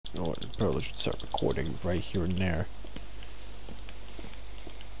know what? Probably should start recording right here and there.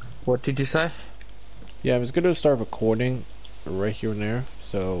 What did you say? Yeah, I was gonna start recording right here and there,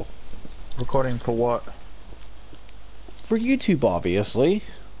 so... Recording for what? For YouTube, obviously.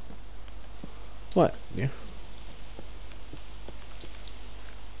 What? Yeah.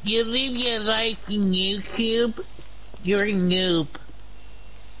 You live your life in YouTube? You're a noob.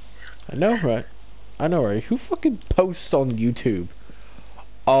 I know, right? I know, right? Who fucking posts on YouTube?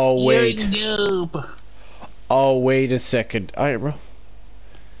 Oh, You're wait. a noob. Oh, wait a second.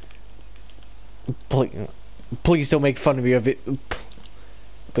 Please don't make fun of me of it.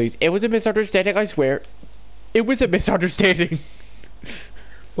 Please. It was a misunderstanding, I swear. It was a misunderstanding.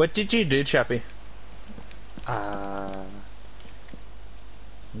 What did you do, Chappie?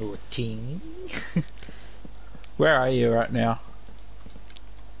 Nothing. Where are you right now?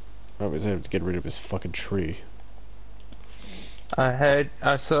 I was able to get rid of this fucking tree. I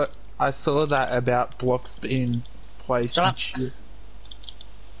saw that about blocks being placed Shut and up. shit.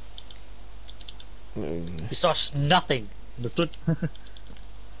 You saw nothing. Understood?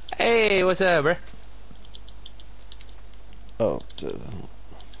 Hey, what's up, bro? Oh,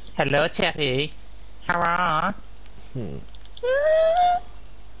 Hello, Chappie. How are hmm.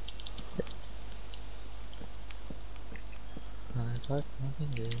 I got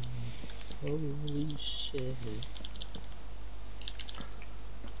nothing else. Holy shit.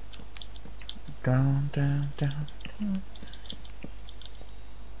 Down, down, down.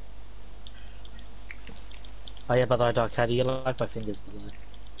 Oh yeah, by the way, Doc, how do you like my fingers, by the way?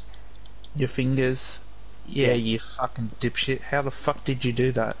 Your fingers. Yeah, you fucking dipshit. How the fuck did you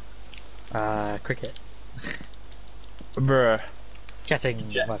do that? Cricket. Bruh. Catching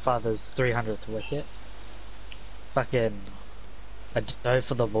my father's 300th wicket. Fucking... I dove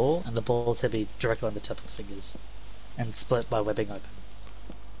for the ball, and the ball hit me directly on the tip of the fingers. And split my webbing open.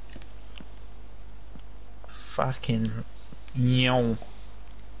 Fucking... Nyong.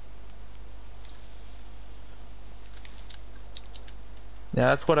 Yeah,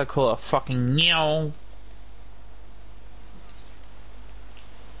 that's what I call a fucking nyong.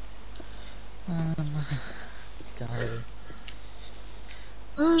 Let's go.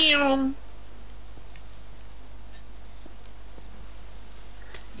 Nyong.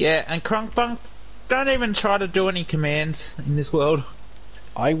 Yeah, and Crunkbunk, don't even try to do any commands in this world.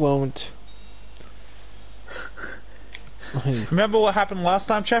 I won't. Remember what happened last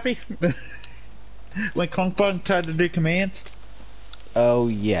time, Chappie? When Crunkbunk tried to do commands? Oh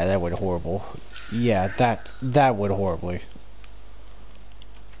yeah, that went horrible. Yeah, that went horribly.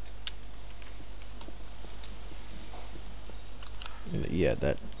 Yeah,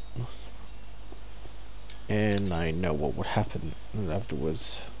 that. And I know what would happen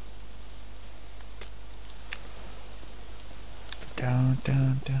afterwards. Down,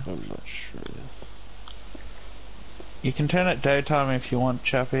 down, down. I'm not sure. You can turn it daytime if you want,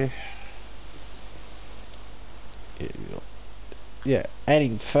 Chappie. Yeah, and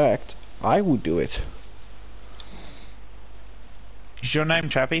in fact, I will do it. Is your name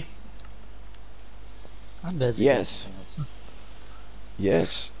Chappie? I'm busy. Yes.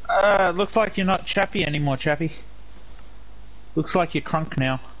 Yes. Looks like you're not Chappie anymore, Chappie. Looks like you're Crunk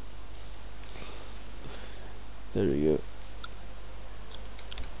now. There you go.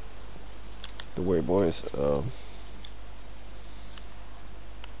 Don't worry, boys.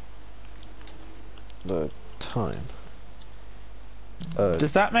 The time.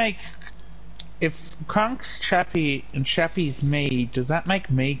 Does that make... If Crunk's Chappie and Chappie's me, does that make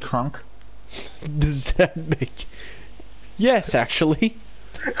me Crunk? Does that make... Yes, actually.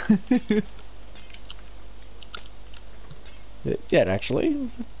 Yeah, actually.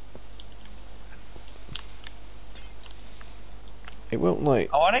 It won't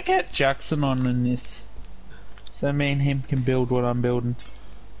like... I want to get Jackson on in this. So me and him can build what I'm building.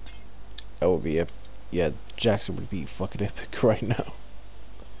 That would be epic. Yeah, Jackson would be fucking epic right now.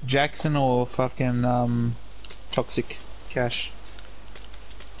 Jackson or fucking, Toxic Cash.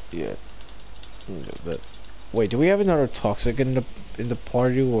 Yeah. Wait, do we have another Toxic in the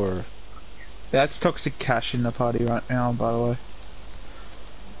party, or... That's Toxic Cash in the party right now, by the way.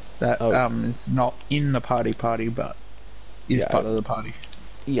 That, is not in the party, but is part of the party.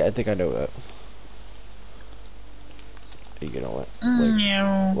 Yeah, I think I know that. You know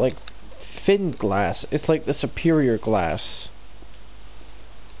what? Like thin glass. It's like the superior glass.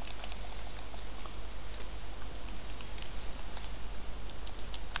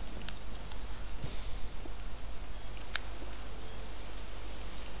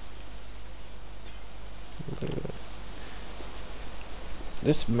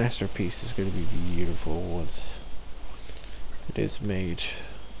 This masterpiece is going to be beautiful once it is made.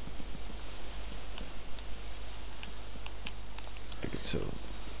 so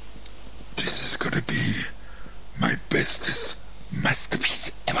this is gonna be my bestest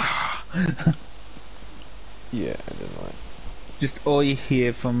masterpiece ever. yeah, I don't know. Just all you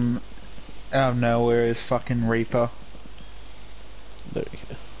hear from out of nowhere is fucking Reaper. There you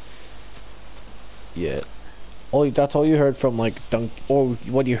go. Yeah. That's all you heard from like or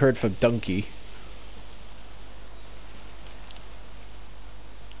what you heard from Donkey.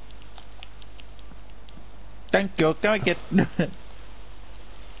 Thank you, can I get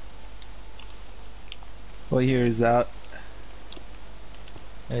all you hear is that.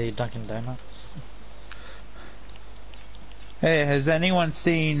 Are you Dunkin' Donuts? Hey, has anyone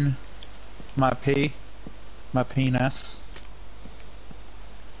seen my penis?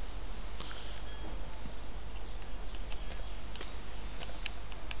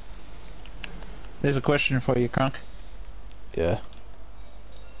 There's a question for you, Crunk. Yeah.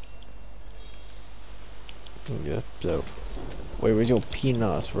 Yeah. So, wait, where's your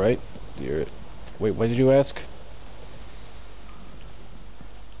penis, right? Wait, what did you ask?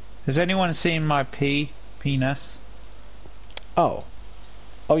 Has anyone seen my penis? Oh.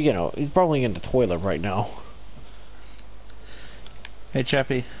 Oh, you know, he's probably in the toilet right now. Hey,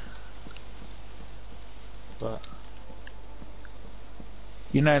 Chappie. What?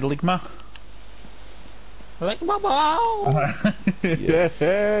 You know Ligma? Like my balls!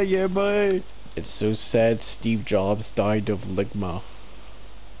 Yeah, boy. It's so sad Steve Jobs died of ligma.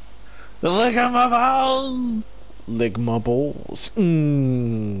 Look at my balls! Ligma balls.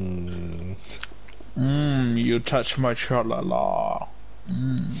 Mmm. You touch my tra-la-la.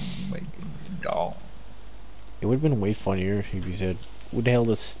 My dog. It would have been way funnier if you said, "Who the hell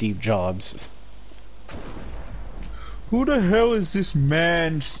is Steve Jobs?" Who the hell is this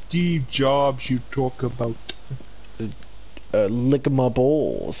man, Steve Jobs, you talk about? Ligma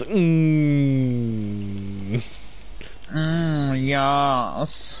balls. Mmm.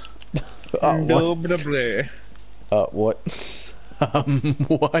 Yes. What? Indubitably. What?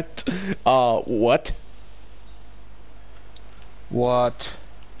 What? What? What?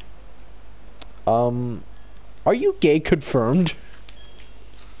 Are you gay confirmed?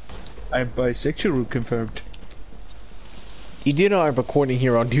 I'm bisexual confirmed. You do know I'm recording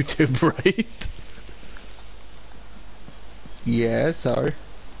here on YouTube, right? Yeah, sorry.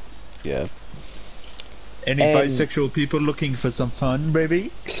 Yeah. Any And- bisexual people looking for some fun,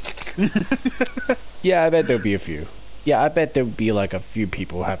 baby? Yeah, I bet there'll be a few. Yeah, I bet there'll be like a few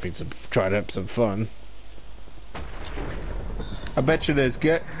people trying to have some fun. I bet you there's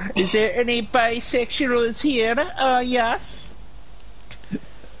good. Is there any bisexuals here? Yes.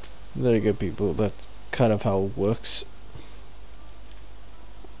 Very good people. That's kind of how it works.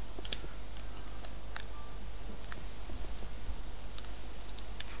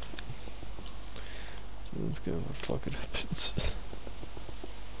 Let's go what fucking happens.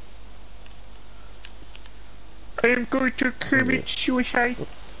 I'm going to commit suicide.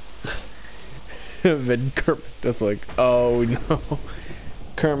 Then Kermit is like, oh no.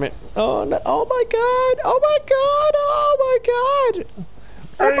 Kermit, oh no, oh my god, oh my god, oh my god.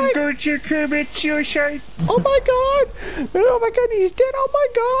 I'm going to commit suicide. Oh my god! Oh my god, he's dead! Oh my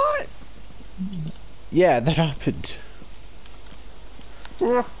god! Yeah, that happened.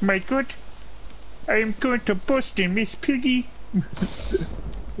 Oh my god. I'm going to bust in Miss Piggy.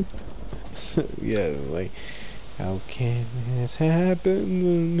 Yeah, like, how can this happen to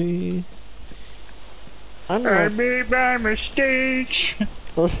me? I made my mistakes.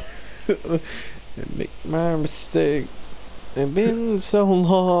 Make my mistakes. It's been so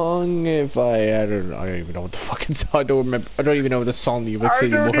long. I don't even know what the fucking song. I don't remember. I don't even know the song lyrics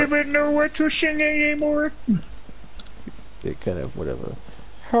anymore. I don't even know what to sing anymore. It kind of whatever.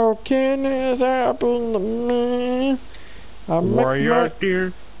 How can this happen to me? Why are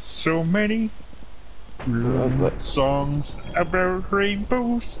there so many songs about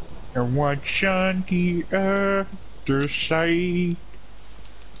rainbows and what's on the other side?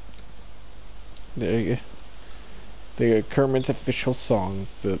 There you go. They got Kermit's official song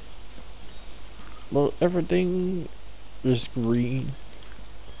that, well, everything is green.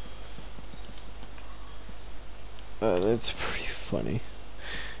 That's pretty funny.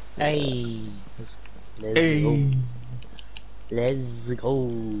 Hey, let's go. Let's go.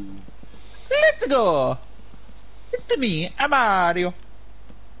 Let's go! It's me, I'm Mario.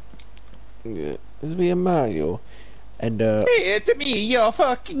 Yeah, it's me and Mario. And, Hey, it's me, your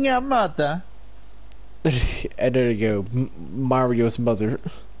fucking mother. and there you go, Mario's mother.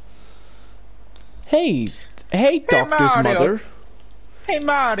 Hey, Doctor's Mario. mother. Hey,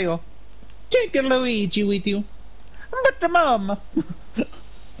 Mario. Take a Luigi with you. But the mom.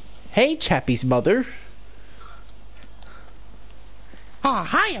 Hey, Chappie's mother. Oh,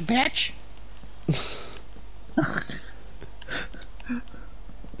 hiya, bitch.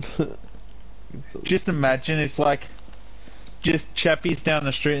 Just imagine it's like, just Chappie's down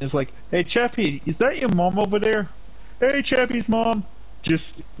the street and it's like, hey Chappie, is that your mom over there? Hey Chappie's mom.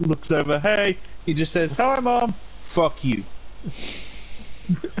 Just looks over, hey, he just says, hi mom, fuck you.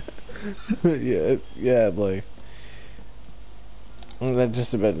 yeah, like that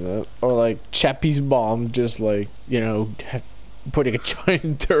just about that. Or like Chappie's mom just like, you know, putting a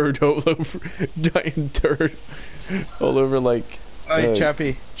giant turd all over like Hey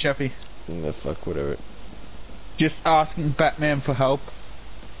Chappie. the fuck, whatever. Just asking Batman for help.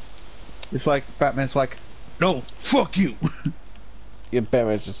 It's like Batman's like, no, fuck you. Yeah,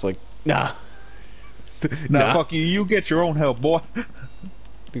 Batman's just like, nah. Nah, fuck you. You get your own help, boy.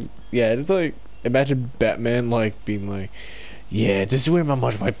 Yeah, it's like, imagine Batman like being like, yeah, this is where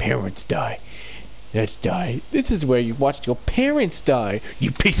my parents die. Let's die. This is where you watched your parents die.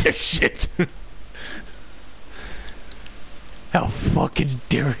 You piece of shit. How fucking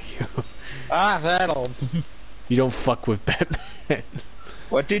dare you? Ah, that'll. You don't fuck with Batman.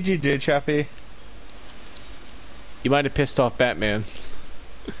 What did you do, Chappie? You might have pissed off Batman.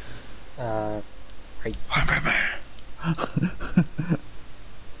 I'm Batman.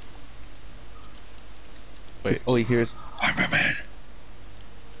 Wait. All you hear is, I'm Batman.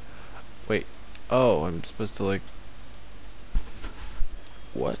 Wait. Oh, I'm supposed to like...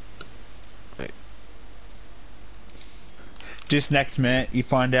 What? Wait. Just next minute, you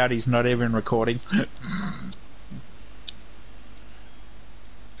find out he's not even recording.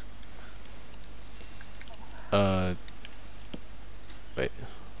 Wait.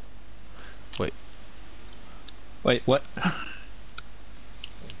 Wait. Wait, what?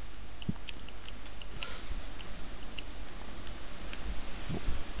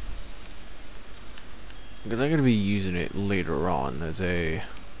 Because I'm gonna be using it later on as a...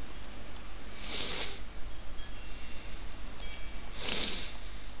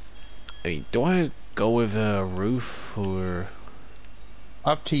 I mean, do I go with a roof or...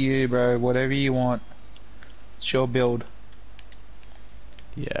 Up to you, bro. Whatever you want. It's your build.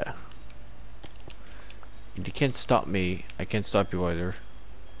 Yeah. You can't stop me. I can't stop you either.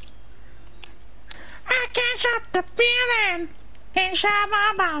 I can't stop the feeling inside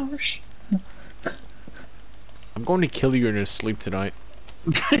my bones. I'm going to kill you in your sleep tonight.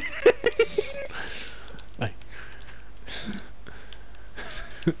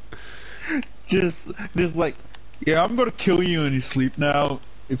 just like, yeah, I'm gonna kill you in your sleep now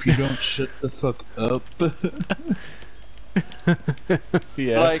if you don't shut the fuck up.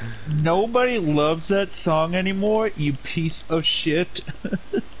 Yeah. Like, nobody loves that song anymore, you piece of shit.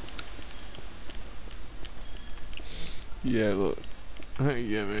 Yeah, look.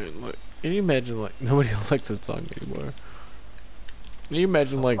 Yeah, man, look. Can you imagine, like, nobody likes that song anymore? Can you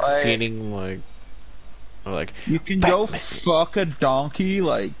imagine, like, singing, like... Or, like... You can Batman. go fuck a donkey,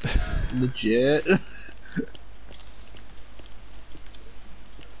 like, legit.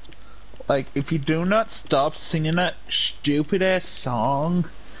 Like, if you do not stop singing that stupid ass song,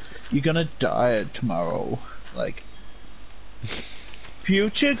 you're gonna die tomorrow. Like,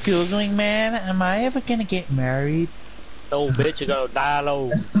 future Googling man, am I ever gonna get married? No, bitch, you gonna die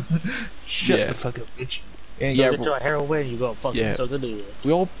low. Shut the fuck up, bitch. You Yeah, get your heroin, you gonna fucking suck a dick.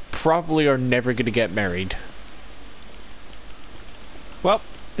 We all probably are never gonna get married. Well,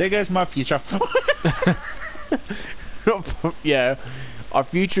 there goes my future. Yeah, our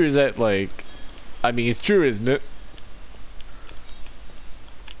future is at, like... I mean, it's true, isn't it?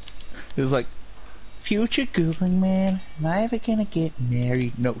 It's like, future Googling man, am I ever gonna get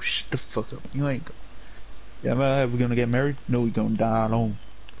married? No, shut the fuck up. You ain't am I ever gonna get married? No, we gonna die alone.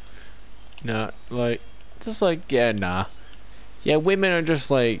 Nah, like... Just like, yeah, nah. Yeah, women are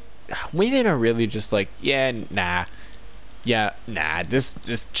just like... Women are really just like, yeah, nah. Yeah, nah, this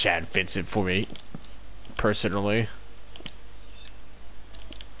Chad fits it for me. Personally.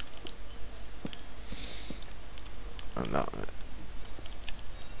 I'm not...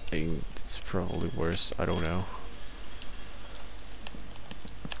 I think it's probably worse. I don't know.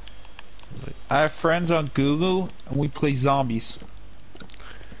 I have friends on Google, and we play zombies.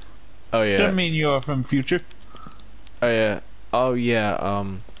 Oh yeah. Doesn't mean you're from future. Oh yeah. Oh yeah.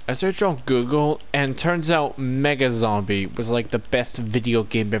 I searched on Google, and turns out Mega Zombie was like the best video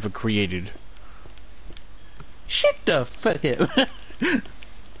game ever created. Shut the fuck up.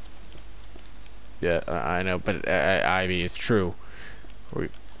 Yeah, I know, but I mean it's true.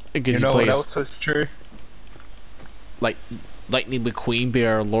 You know what else is true? Like Lightning McQueen be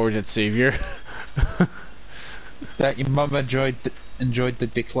our Lord and Savior. That your mum enjoyed the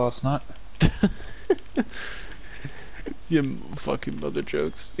dick last night. Yeah, fucking mother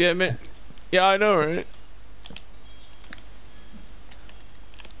jokes. Yeah, man. Yeah, I know, right?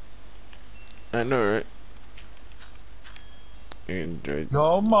 I know, right? And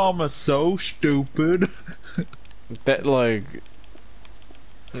Your mama's so stupid. that, like,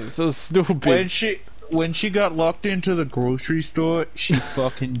 it's so stupid. When she got locked into the grocery store, she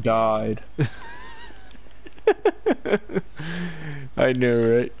fucking died. I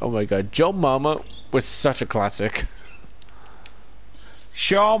know, right? Oh my god, Joe Mama was such a classic.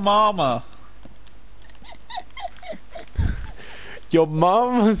 Your mama. Your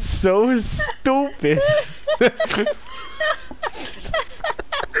mom was so stupid.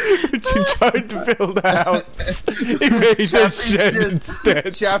 She tried to build a house. He made a shed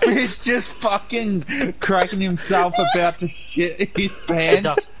instead. Chappie's just fucking cracking himself about to shit his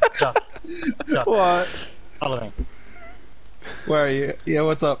pants. Duck. What? Follow me. Where are you? Yeah,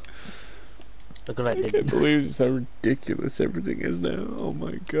 what's up? Look what I I can't did. believe how ridiculous everything is now. Oh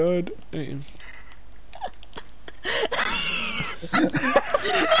my god. Man.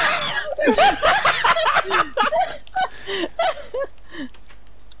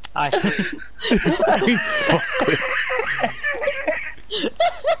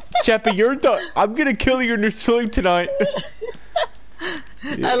 Chappie, you're done. I'm gonna kill you in your sleep tonight.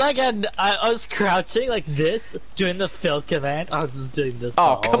 I like I was crouching like this, doing the fill command. I was just doing this.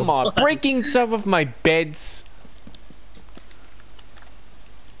 Oh, the whole come on. time. Breaking some of my beds.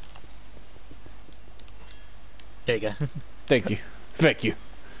 There you go. Thank you. Thank you.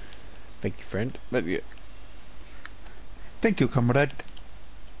 Thank you, friend. But yeah. Thank you, comrade.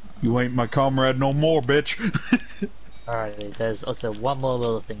 You ain't my comrade no more, bitch. Alright, there's also one more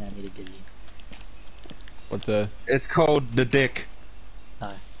little thing I need to give you. What's a... It's called the dick.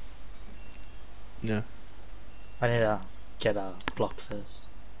 No, No. I need to get a block first.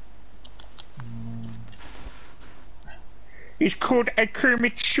 It's called a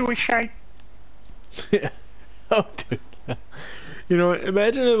Kermit suicide. Oh, dude. You know what?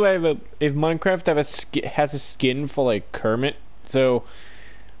 Imagine if if Minecraft has a skin for like Kermit. So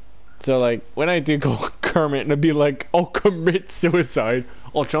like when I do go Kermit and I'd be like, I'll commit suicide.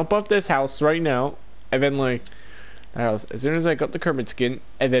 I'll jump off this house right now, and then like, as soon as I got the Kermit skin,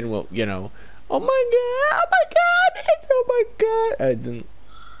 and then we'll, you know, oh my god, oh my god. I didn't.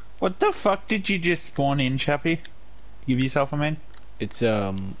 What the fuck did you just spawn in, Chappie? Give yourself a man. It's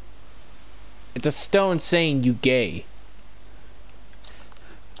a stone saying you gay.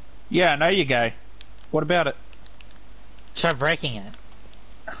 Yeah, I know you're gay. What about it? Try breaking it.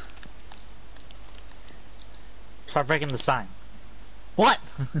 Try breaking the sign. What?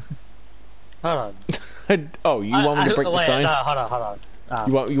 Hold on. Oh, you want me to break the wait, sign? No, hold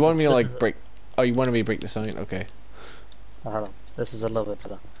on. You want me to like is... break? Oh, you wanted me to break the sign? Okay. Hold on. This is a little bit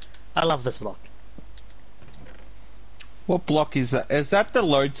better. I love this block. What block is that? Is that the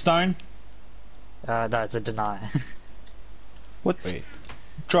lodestone? No, it's a deny. What? Wait.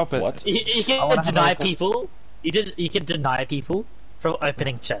 Drop it. What? You I can wanna have a deny look at- people. You can deny people from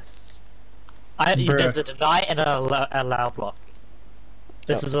opening chests. Bruh. There's a deny and a allow block.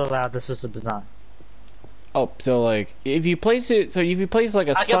 This Oh. is allowed. This is a deny. Oh, so like if you place it, like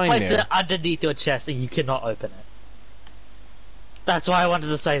a I can sign place there. it underneath your chest and you cannot open it. That's why I wanted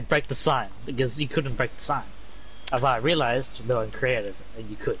to say break the sign, because you couldn't break the sign. But I realized, no, I'm creative, and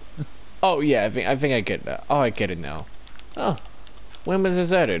you could. Oh yeah, I think I get that. Oh, I get it now. Oh, when was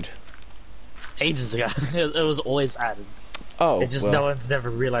this added? Ages ago. It was always added. Oh, It just well. no one's never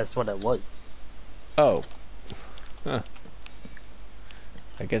realized what it was. Oh, huh.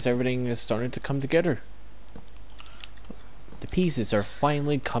 I guess everything is starting to come together. The pieces are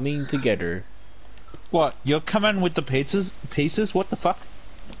finally coming together. What? You're coming with the pieces? Pieces? What the fuck?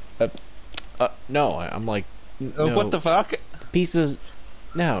 No, I'm like, no, What the fuck? pieces.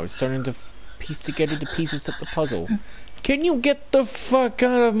 No, it's starting to piece together the pieces of the puzzle. Can you get the fuck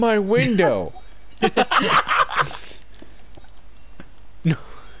out of my window? No,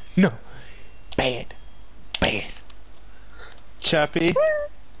 no, bad. Chappie?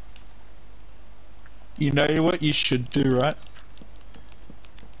 You know what you should do, right?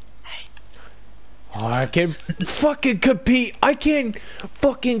 Oh, I can fucking compete. I can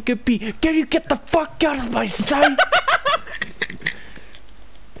fucking compete. Can you get the fuck out of my sight?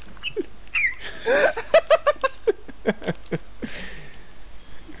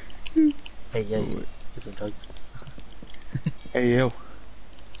 Hey, yo, get some drugs. Hey, yo.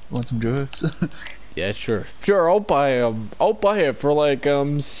 Want some drugs? Yeah, sure. Sure, I'll buy it for like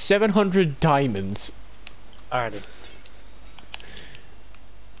 700 diamonds. Alrighty.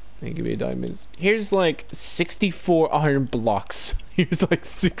 Hey, give me diamonds. Here's like 64 iron blocks. Here's like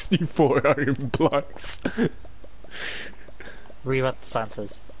 64 iron blocks. Read what the sign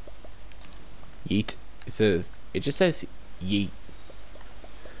says. Yeet. It just says yeet.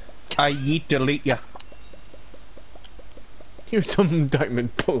 I yeet delete ya. Here's some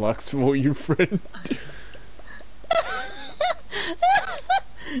diamond blocks for you, friend.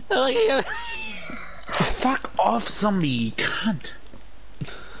 Fuck off, zombie, you cunt.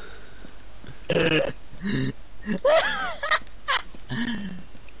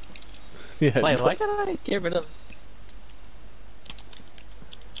 Yeah. Wait, why can't I get rid of...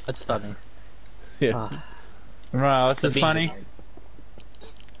 That's funny. Yeah. Ah, Right, what's the this beans funny? are-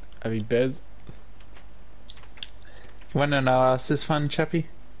 I mean, beds. You wanna know what's this fun, Chappie?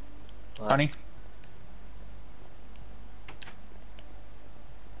 What? Funny?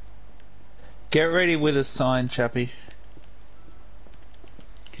 Get ready with a sign, Chappie.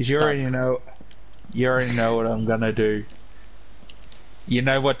 Cause you already know what I'm gonna do. You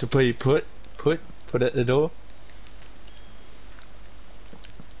know what to put at the door?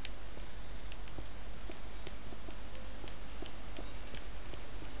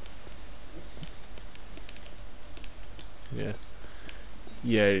 Yeah.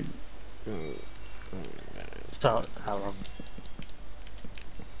 Yeah. Spell it how wrong.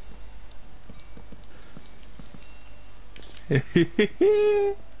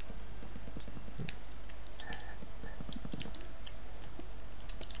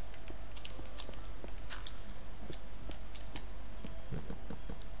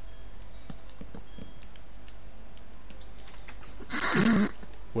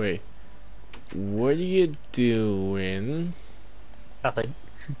 Wait. What are you doing? Nothing.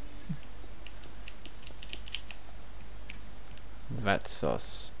 That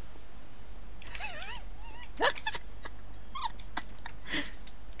sauce.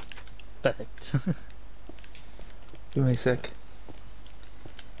 Perfect. Give me a sec.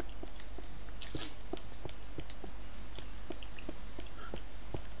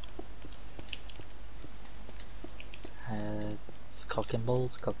 It's cock and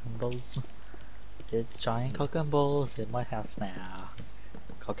balls, cock and balls. It's giant cock and balls in my house now.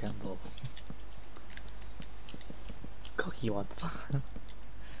 Cock and balls. Cocky ones.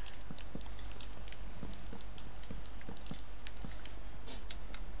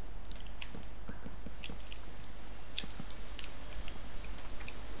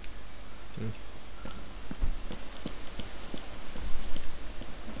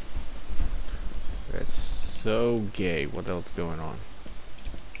 That's so gay. What else is going on?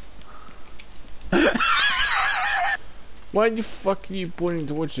 Why the fuck are you pointing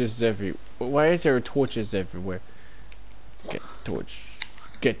torches every? Why is there torches everywhere? Get torch.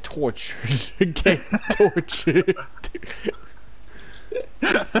 Get tortured. Get tortured.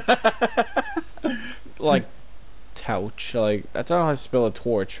 Like touch. Like that's not how to spell a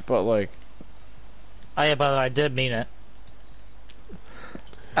torch, but like. Oh yeah, by the way, I did mean it.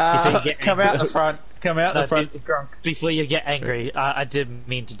 Before you get Come angry. out the front. Come out No, the front, drunk. Before you get angry, I did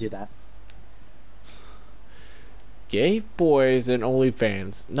mean to do that. Gay boys and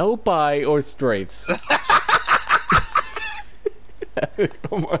OnlyFans. No bi or straights.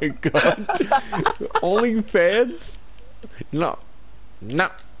 Oh my god. OnlyFans? No. No.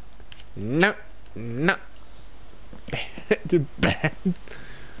 No. No. Bad. Bad.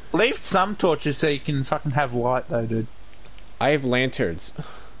 Leave some torches so you can fucking have light though, dude. I have lanterns.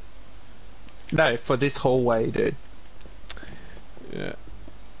 No, for this hallway, dude. Yeah.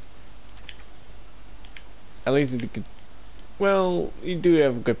 At least you could. Well, you do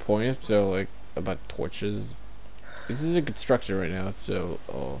have a good point. So, like, about torches. This is a good structure right now. So,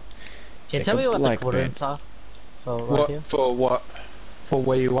 Can take you tell a me what the black coordinates are? For right What here? for? What for?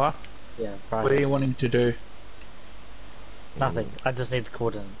 Where you are? Yeah, right What are here. you wanting to do? Nothing. I just need the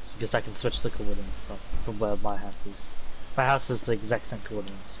coordinates because I can switch the coordinates up from where my house is. My house is the exact same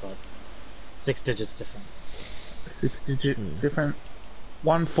coordinates, but 6 digits different. 6 digits different.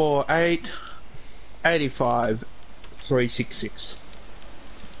 148 85 366.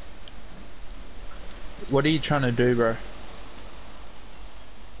 What are you trying to do, bro?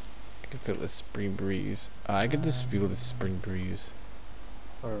 I can feel the spring breeze. I can just feel the spring breeze.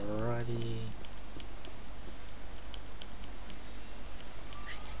 Alrighty.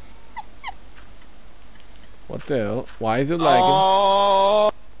 What the hell? Why is it lagging?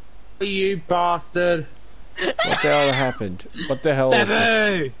 Oh, you bastard! What the hell happened? What the hell?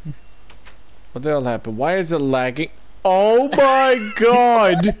 What the hell happened? Why is it lagging? Oh my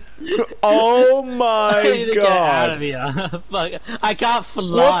god! Oh I my need to get out of god! here. Fuck, I can't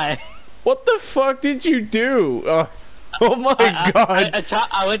fly. What the fuck did you do? Oh my god!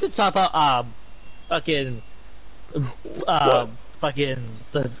 I went to type out fucking fucking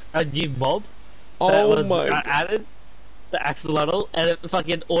a new mob that Oh was my! added, the axolotl, and it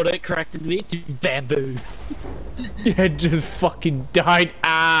fucking auto-corrected me to bamboo. Yeah, it just fucking died.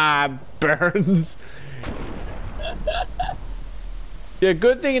 Ah, burns. Yeah,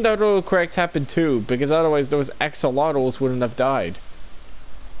 good thing that autocorrect happened too, because otherwise those axolotls wouldn't have died.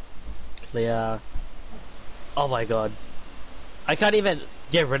 Clear. Oh my god. I can't even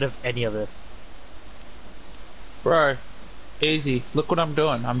get rid of any of this. Bro, easy. Look what I'm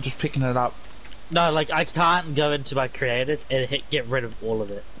doing. I'm just picking it up. No, like, I can't go into my creators and get rid of all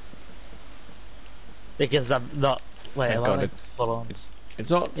of it. Because I'm not... Wait, Thank am I God like full on? It's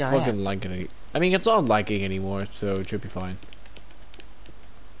not Yeah, I fucking am. lagging any. I mean, it's not lagging anymore, so it should be fine.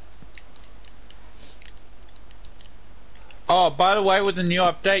 Oh, by the way, with the new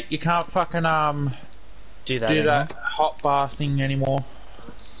update, you can't fucking Do that do anymore? that hot bar thing anymore.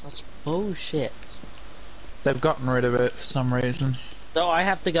 Such bullshit. They've gotten rid of it for some reason. So I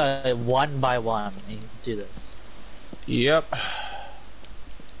have to go one by one and do this. Yep.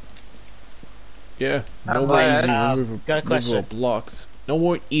 Yeah, no I'm more glad. easy got a removal of question. blocks. No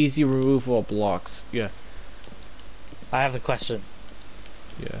more easy removal of blocks. Yeah, I have a question.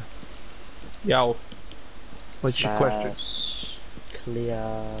 yeah. Yo. What's your question?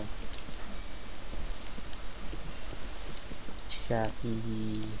 Clear.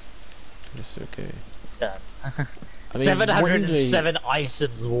 Chappy. It's okay. Done. I mean, 707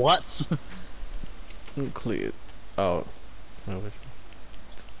 items, what? Clear. Oh. No,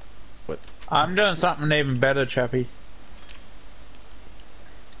 what? I'm doing something even better, Chappy.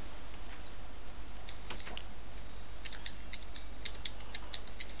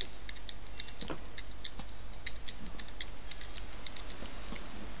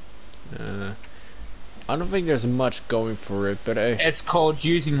 I don't think there's much going for it, but hey. It's called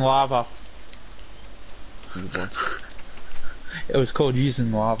using lava. It was called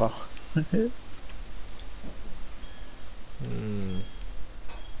using lava.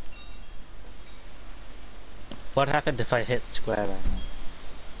 What happened if I hit square right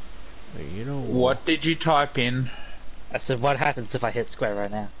now? You know What did you type in? I said, what happens if I hit square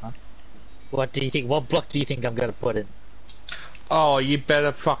right now, huh? What do you think, what block do you think I'm gonna put in? Oh, you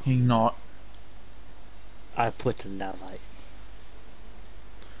better fucking not. I put lava.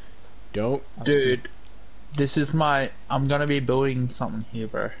 Don't. Dude, this is my... I'm gonna be building something here,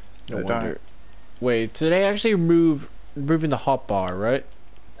 bro. No So wonder. Wait, so they actually removing the hotbar, right?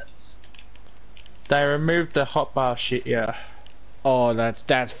 They removed the hotbar shit, yeah. Oh,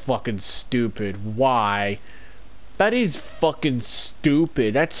 that's fucking stupid. Why? That is fucking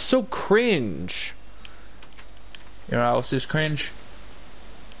stupid. That's so cringe. You know what else is cringe?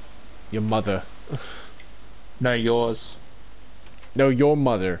 Your mother. No, yours. No, your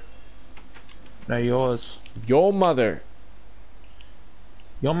mother. No, yours. Your mother.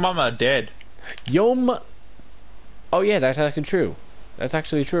 Your mama dead. Your Oh yeah, that's actually true. That's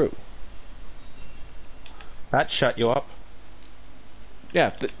actually true. That shut you up.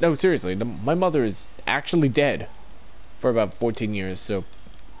 Yeah, no, seriously. My mother is actually dead for about 14 years, so...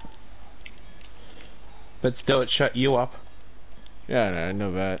 But still, it shut you up. Yeah, no, I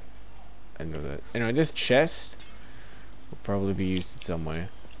know that. I know that. Anyway, this chest will probably be used in some way.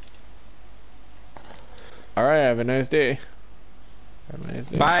 Alright, have a nice day. Have a nice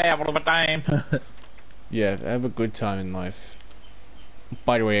day. Bye, have a good time. Yeah, have a good time in life.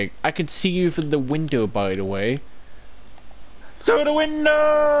 By the way, I could see you from the window, by the way. Through the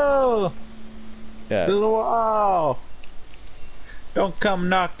window! Yeah. To the wall! Don't come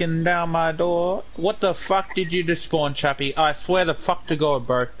knocking down my door. What the fuck did you just spawn, Chappy? I swear the fuck to God,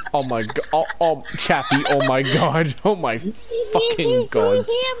 bro. Oh my god. Oh, Chappy, oh my god. Oh my fucking god.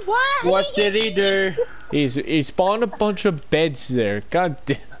 What did he do? He spawned a bunch of beds there. God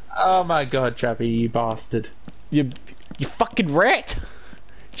damn. Oh my God, Chappy, you bastard. You fucking rat.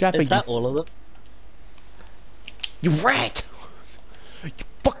 Chappy, Is that all of them? you rat. You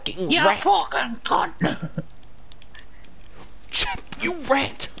fucking You rat. fucking cunt! You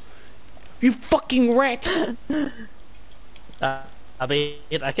rat. You fucking rat. I mean,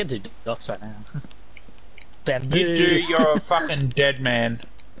 I can do docs right now. Bamboo. You do, you're a fucking dead man.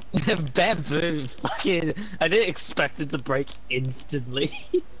 Bamboo, fucking. I didn't expect it to break instantly.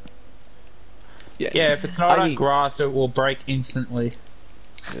 Yeah, if it's not I on mean- grass, it will break instantly.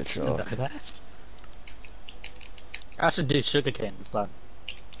 Yeah, I sure. know that. I should do sugarcane this time.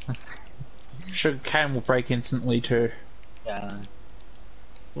 Sugar cane will break instantly too. Yeah.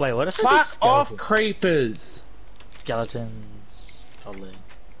 Wait, what if I do Fuck off, skeletons? creepers! Skeletons, probably.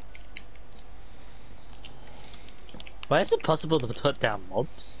 Why is it possible to put down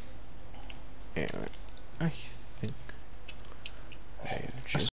mobs? Yeah, I think I have just